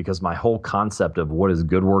work because my whole concept of what is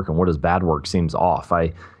good work and what is bad work seems off.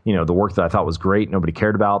 The work that I thought was great, nobody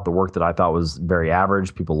cared about. The work that I thought was very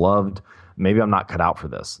average, people loved. Maybe I'm not cut out for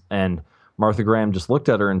this. And Martha Graham just looked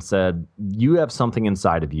at her and said, you have something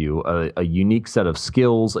inside of you, a unique set of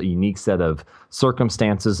skills, a unique set of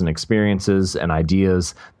circumstances and experiences and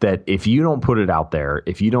ideas that if you don't put it out there,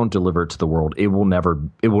 if you don't deliver it to the world, it will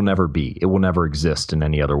never exist in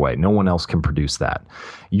any other way. No one else can produce that.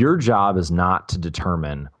 Your job is not to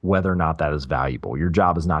determine whether or not that is valuable. Your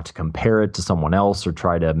job is not to compare it to someone else or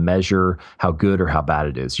try to measure how good or how bad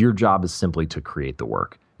it is. Your job is simply to create the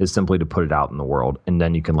work. is simply to put it out in the world, and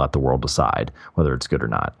then you can let the world decide whether it's good or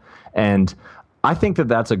not. And I think that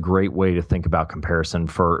that's a great way to think about comparison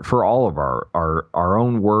for all of our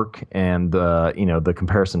own work, and the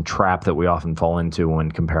comparison trap that we often fall into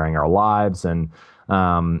when comparing our lives and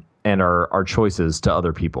our choices to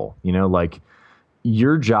other people. Like,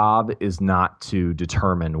 your job is not to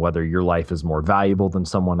determine whether your life is more valuable than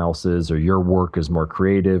someone else's, or your work is more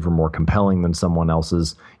creative or more compelling than someone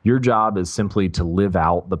else's. Your job is simply to live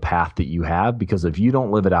out the path that you have, because if you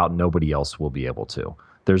don't live it out, nobody else will be able to.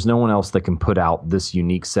 There's no one else that can put out this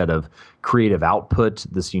unique set of creative output,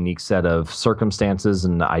 this unique set of circumstances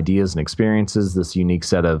and ideas and experiences, this unique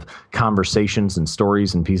set of conversations and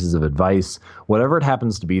stories and pieces of advice. Whatever it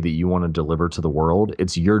happens to be that you want to deliver to the world,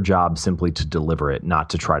 it's your job simply to deliver it, not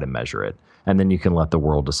to try to measure it. And then you can let the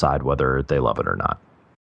world decide whether they love it or not.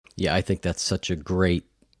 Yeah, I think that's such a great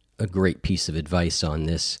piece of advice on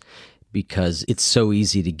this, because it's so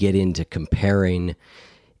easy to get into comparing.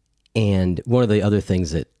 And one of the other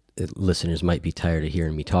things that listeners might be tired of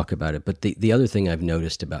hearing me talk about it, but the other thing I've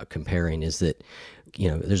noticed about comparing is that,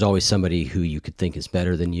 there's always somebody who you could think is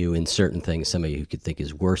better than you in certain things, somebody who could think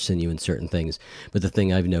is worse than you in certain things. But the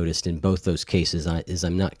thing I've noticed in both those cases is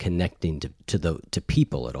I'm not connecting to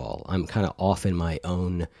people at all. I'm kind of off in my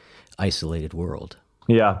own isolated world.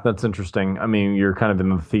 Yeah, that's interesting. I mean, you're kind of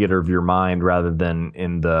in the theater of your mind rather than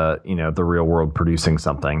in the real world producing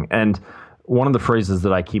something. And one of the phrases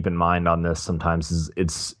that I keep in mind on this sometimes is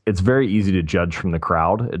it's very easy to judge from the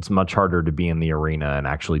crowd. It's much harder to be in the arena and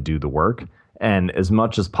actually do the work. And as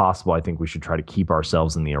much as possible, I think we should try to keep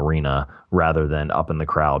ourselves in the arena rather than up in the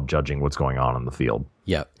crowd judging what's going on in the field.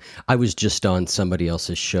 Yeah. I was just on somebody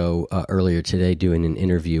else's show earlier today doing an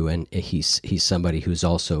interview, and he's somebody who's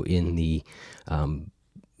also in the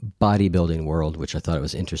bodybuilding world, which I thought it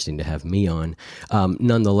was interesting to have me on.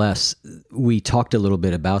 Nonetheless, we talked a little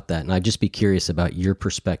bit about that, and I'd just be curious about your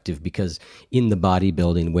perspective, because in the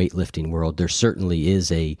bodybuilding, weightlifting world, there certainly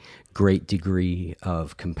is a great degree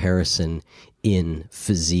of comparison in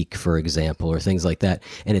physique, for example, or things like that.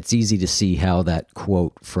 And it's easy to see how that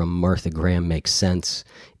quote from Martha Graham makes sense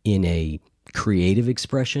in a creative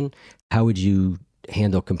expression. How would you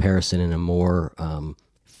handle comparison in a more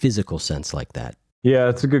physical sense like that? Yeah,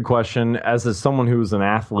 it's a good question. As someone who's an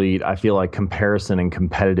athlete, I feel like comparison and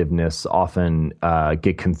competitiveness often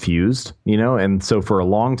get confused, and so for a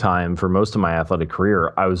long time, for most of my athletic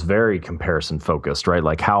career, I was very comparison focused, right?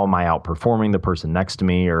 Like, how am I outperforming the person next to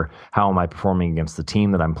me, or how am I performing against the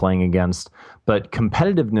team that I'm playing against? But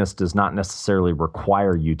competitiveness does not necessarily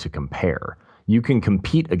require you to compare. You can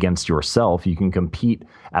compete against yourself. You can compete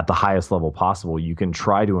at the highest level possible. You can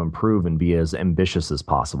try to improve and be as ambitious as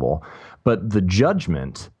possible. But the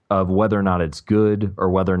judgment of whether or not it's good or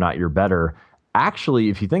whether or not you're better, actually,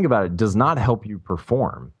 if you think about it, does not help you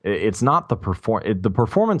perform. It's not the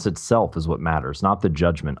performance itself is what matters, not the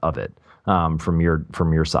judgment of it from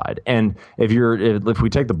your side. And if we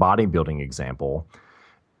take the bodybuilding example,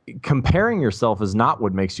 comparing yourself is not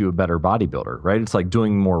what makes you a better bodybuilder, right? It's like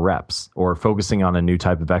doing more reps or focusing on a new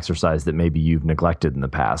type of exercise that maybe you've neglected in the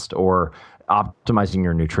past, or optimizing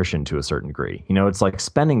your nutrition to a certain degree. It's like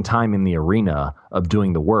spending time in the arena of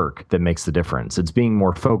doing the work that makes the difference. It's being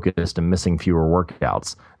more focused and missing fewer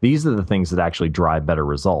workouts. These are the things that actually drive better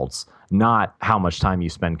results, not how much time you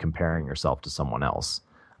spend comparing yourself to someone else.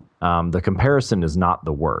 The comparison is not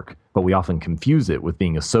the work, but we often confuse it with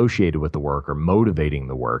being associated with the work or motivating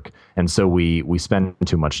the work. And so we spend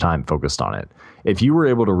too much time focused on it. If you were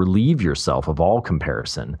able to relieve yourself of all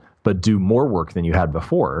comparison, but do more work than you had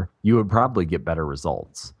before, you would probably get better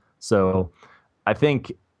results. So I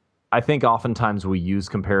think oftentimes we use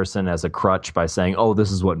comparison as a crutch by saying, oh,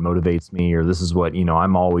 this is what motivates me, or this is what,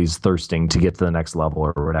 I'm always thirsting to get to the next level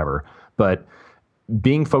or whatever. But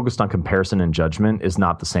being focused on comparison and judgment is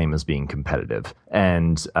not the same as being competitive.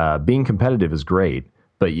 And being competitive is great,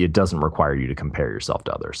 but it doesn't require you to compare yourself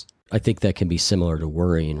to others. I think that can be similar to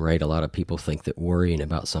worrying, right? A lot of people think that worrying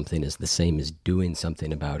about something is the same as doing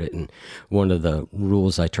something about it. And one of the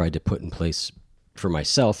rules I tried to put in place for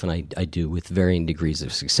myself, and I do with varying degrees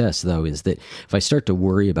of success, though, is that if I start to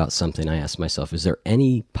worry about something, I ask myself, is there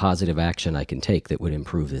any positive action I can take that would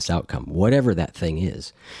improve this outcome, whatever that thing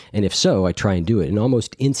is? And if so, I try and do it. And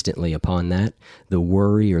almost instantly upon that, the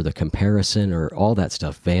worry or the comparison or all that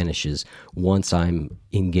stuff vanishes once I'm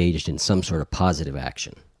engaged in some sort of positive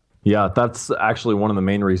action. Yeah, that's actually one of the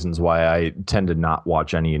main reasons why I tend to not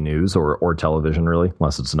watch any news or television, really,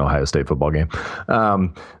 unless it's an Ohio State football game. I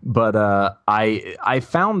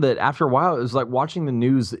found that after a while, it was like watching the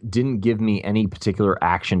news didn't give me any particular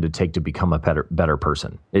action to take to become a better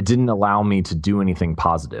person. It didn't allow me to do anything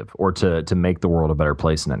positive or to make the world a better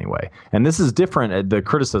place in any way. And this is different. The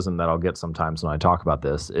criticism that I'll get sometimes when I talk about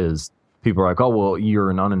this is, people are like, oh, well,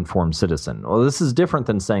 you're an uninformed citizen. Well, this is different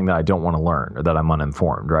than saying that I don't want to learn or that I'm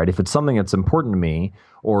uninformed, right? If it's something that's important to me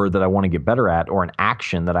or that I want to get better at or an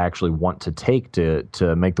action that I actually want to take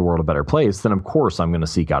to make the world a better place, then of course I'm going to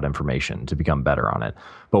seek out information to become better on it.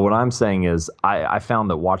 But what I'm saying is I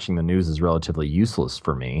found that watching the news is relatively useless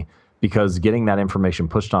for me because getting that information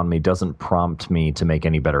pushed on me doesn't prompt me to make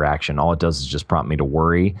any better action. All it does is just prompt me to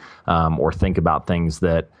worry or think about things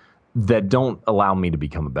that don't allow me to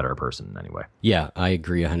become a better person in any way. Yeah, I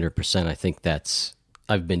agree 100%. I think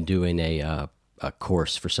I've been doing a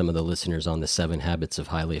course for some of the listeners on the 7 Habits of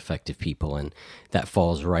Highly Effective People, and that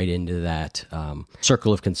falls right into that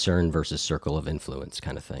circle of concern versus circle of influence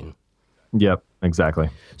kind of thing. Yep, exactly.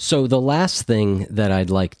 So the last thing that I'd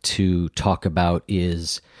like to talk about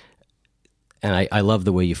is, and I love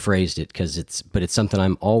the way you phrased it but it's something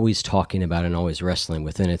I'm always talking about and always wrestling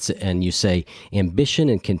with. And you say ambition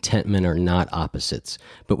and contentment are not opposites,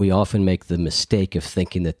 but we often make the mistake of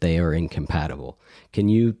thinking that they are incompatible. Can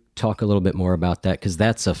you talk a little bit more about that? Because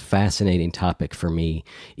that's a fascinating topic for me,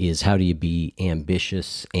 is how do you be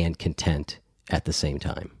ambitious and content at the same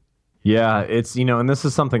time? Yeah, it's, and this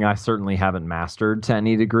is something I certainly haven't mastered to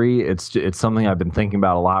any degree. It's something I've been thinking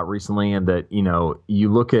about a lot recently, and that,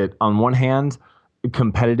 you look at, on one hand,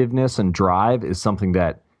 competitiveness and drive is something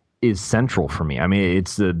that is central for me. I mean,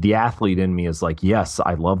 it's the athlete in me is like, yes,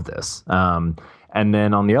 I love this. And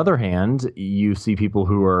then on the other hand, you see people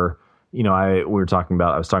who are, I was talking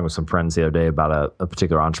with some friends the other day about a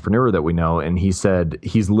particular entrepreneur that we know, and he said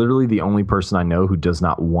he's literally the only person I know who does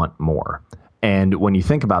not want more. And when you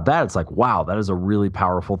think about that, it's like, wow, that is a really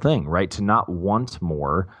powerful thing, right? To not want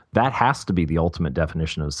more, that has to be the ultimate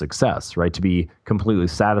definition of success, right? To be completely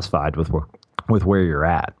satisfied with where you're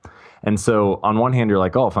at. And so on one hand, you're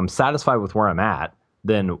like, oh, if I'm satisfied with where I'm at,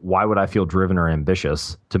 then why would I feel driven or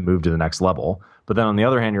ambitious to move to the next level? But then on the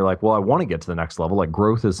other hand, you're like, well, I want to get to the next level. Like,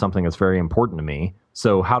 growth is something that's very important to me.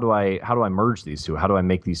 So how do I merge these two? How do I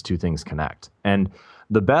make these two things connect? And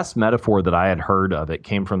the best metaphor that I had heard of it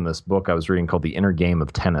came from this book I was reading called The Inner Game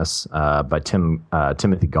of Tennis by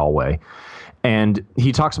Timothy Galway. And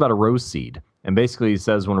he talks about a rose seed. And basically he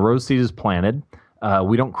says when a rose seed is planted,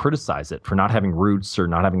 we don't criticize it for not having roots or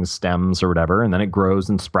not having stems or whatever. And then it grows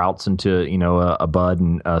and sprouts into, a bud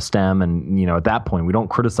and a stem. And, at that point, we don't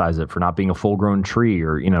criticize it for not being a full grown tree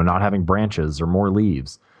or, not having branches or more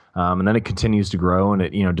leaves. And then it continues to grow and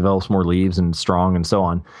it, develops more leaves and strong and so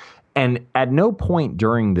on. And at no point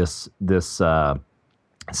during this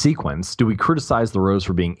sequence do we criticize the rose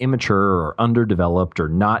for being immature or underdeveloped or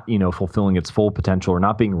not, fulfilling its full potential or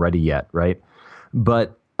not being ready yet, right?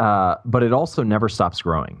 But it also never stops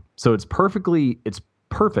growing. So it's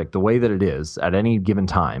perfect the way that it is at any given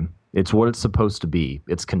time. It's what it's supposed to be.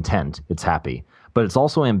 It's content. It's happy. But it's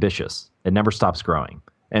also ambitious. It never stops growing.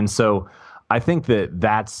 And so I think that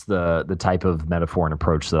that's the type of metaphor and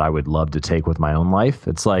approach that I would love to take with my own life.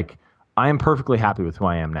 It's like, I am perfectly happy with who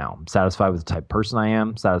I am now. I'm satisfied with the type of person I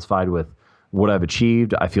am, satisfied with what I've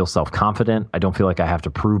achieved. I feel self-confident. I don't feel like I have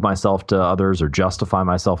to prove myself to others or justify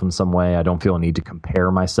myself in some way. I don't feel a need to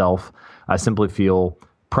compare myself. I simply feel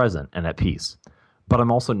present and at peace. But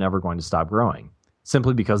I'm also never going to stop growing,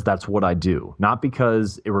 simply because that's what I do. Not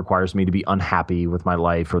because it requires me to be unhappy with my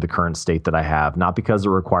life or the current state that I have. Not because it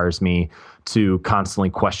requires me to constantly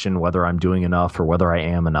question whether I'm doing enough or whether I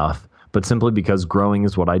am enough. But simply because growing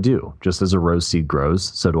is what I do. Just as a rose seed grows,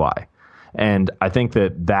 so do I. And I think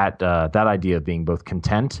that idea of being both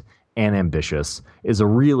content and ambitious is a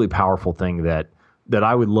really powerful thing that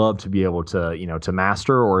I would love to be able to, to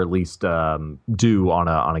master or at least do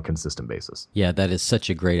on a consistent basis. Yeah, that is such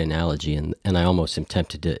a great analogy. And I almost am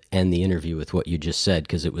tempted to end the interview with what you just said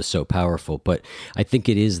because it was so powerful. But I think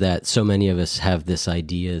it is that so many of us have this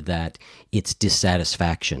idea that it's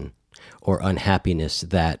dissatisfaction or unhappiness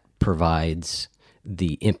that provides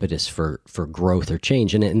the impetus for growth or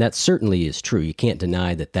change. And that certainly is true. You can't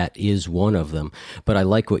deny that is one of them. But I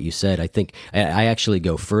like what you said. I think I actually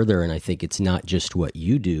go further, and I think it's not just what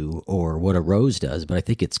you do or what a rose does, but I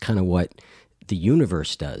think it's kind of what the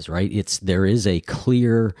universe does, right? There is a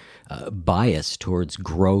clear bias towards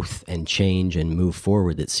growth and change and move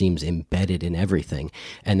forward that seems embedded in everything.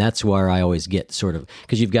 And that's where I always get sort of,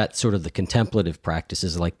 because you've got sort of the contemplative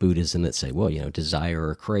practices like Buddhism that say, well, desire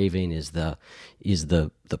or craving is the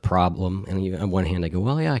problem. And on one hand I go,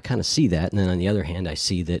 well, yeah, I kind of see that. And then on the other hand, I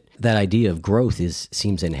see that idea of growth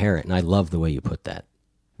seems inherent. And I love the way you put that.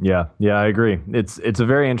 Yeah, I agree. It's a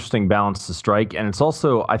very interesting balance to strike, and it's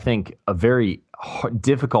also, I think, a very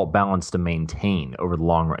difficult balance to maintain over the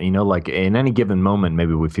long run. Like in any given moment,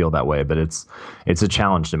 maybe we feel that way, but it's a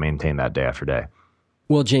challenge to maintain that day after day.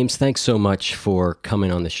 Well, James, thanks so much for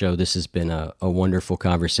coming on the show. This has been a wonderful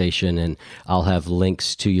conversation, and I'll have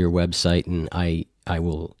links to your website, and I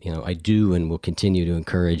will, I do and will continue to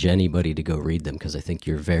encourage anybody to go read them, because I think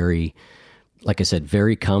you're very, like I said,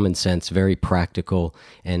 very common sense, very practical,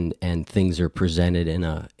 and things are presented in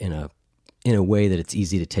a way that it's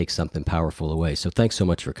easy to take something powerful away. So thanks so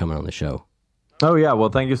much for coming on the show. Oh yeah, well,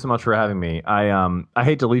 thank you so much for having me. I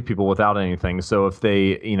hate to leave people without anything. So if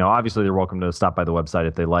they, obviously they're welcome to stop by the website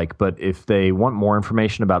if they like. But if they want more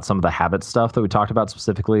information about some of the habit stuff that we talked about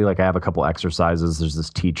specifically, like I have a couple exercises. There's this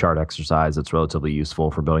T-chart exercise that's relatively useful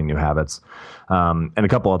for building new habits, and a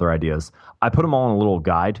couple other ideas. I put them all in a little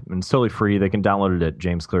guide, and it's totally free. They can download it at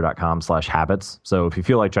jamesclear.com/habits. So if you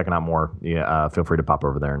feel like checking out more, feel free to pop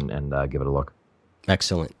over there and give it a look.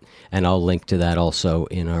 Excellent. And I'll link to that also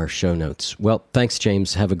in our show notes. Well, thanks,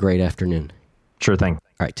 James. Have a great afternoon. Sure thing. All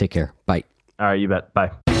right, take care. Bye. All right, you bet.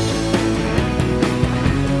 Bye.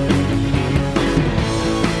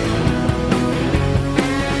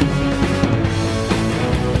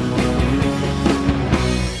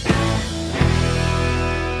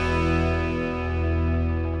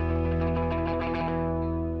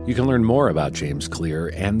 You can learn more about James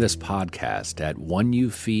Clear and this podcast at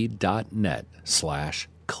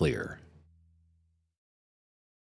oneyoufeed.net/clear.